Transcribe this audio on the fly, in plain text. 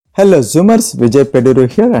Hello Zoomers, Vijay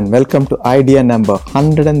Peduru here and welcome to idea number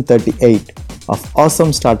 138 of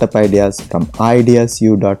awesome startup ideas from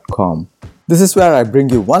ideasu.com. This is where I bring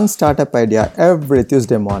you one startup idea every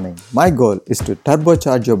Tuesday morning. My goal is to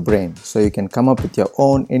turbocharge your brain so you can come up with your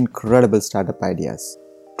own incredible startup ideas.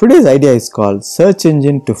 Today's idea is called Search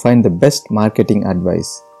Engine to Find the Best Marketing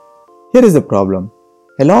Advice. Here is the problem.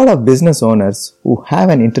 A lot of business owners who have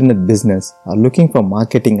an internet business are looking for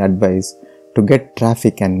marketing advice to get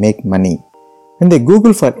traffic and make money. When they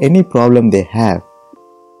Google for any problem they have,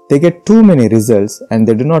 they get too many results and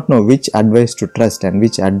they do not know which advice to trust and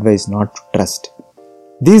which advice not to trust.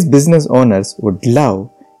 These business owners would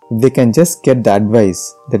love if they can just get the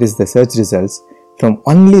advice, that is the search results, from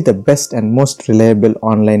only the best and most reliable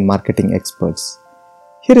online marketing experts.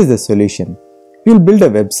 Here is the solution. You will build a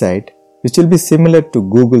website which will be similar to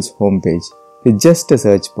Google's homepage with just a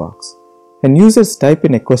search box. When users type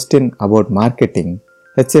in a question about marketing,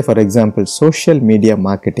 let's say for example social media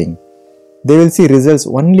marketing, they will see results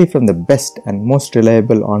only from the best and most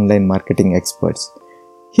reliable online marketing experts.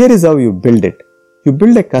 Here is how you build it. You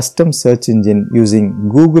build a custom search engine using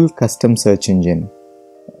Google Custom Search Engine.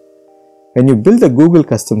 When you build the Google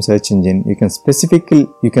Custom Search Engine, you can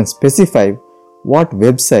specify what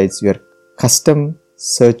websites your custom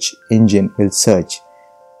search engine will search.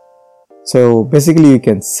 So basically you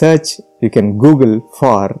can Google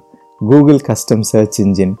for Google Custom Search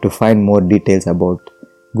Engine to find more details about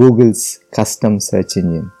Google's custom search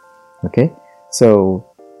engine. Okay. So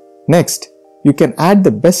next you can add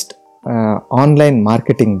the best online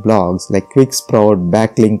marketing blogs like Quicksprout,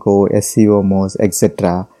 Backlinko, SEO Moz,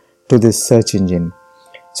 etc. to this search engine.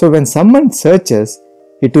 So when someone searches,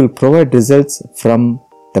 it will provide results from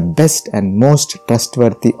the best and most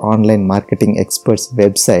trustworthy online marketing experts'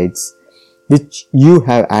 websites which you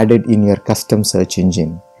have added in your custom search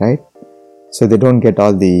engine, right? So they don't get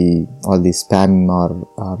all the spam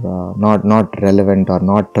or not relevant or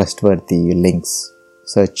not trustworthy links,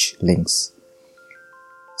 search links.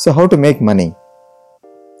 So how to make money?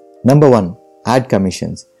 Number 1, ad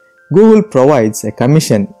commissions. Google provides a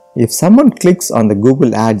commission if someone clicks on the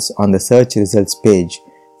Google ads on the search results page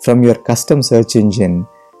from your custom search engine.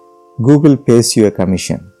 Google pays you a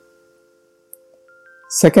commission.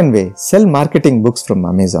 Second way, sell marketing books from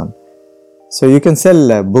Amazon. So you can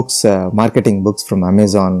sell marketing books from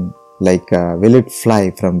Amazon like Will It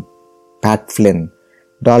Fly from Pat Flynn,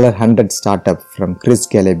 $100 Startup from Chris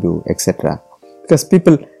Galibu, etc. Because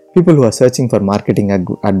people who are searching for marketing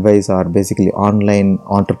advice are basically online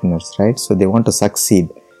entrepreneurs, right? So they want to succeed.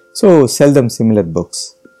 So sell them similar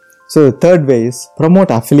books. So the third way is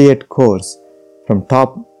promote affiliate course from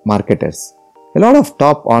top marketers. A lot of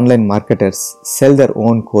top online marketers sell their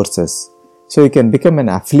own courses. So you can become an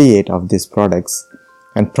affiliate of these products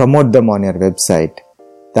and promote them on your website.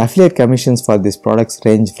 The affiliate commissions for these products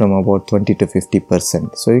range from about 20 to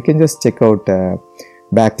 50%. So you can just check out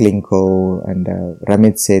Backlinko and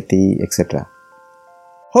Ramit Sethi, etc.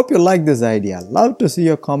 Hope you like this idea. Love to see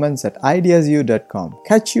your comments at ideasu.com.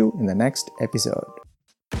 Catch you in the next episode.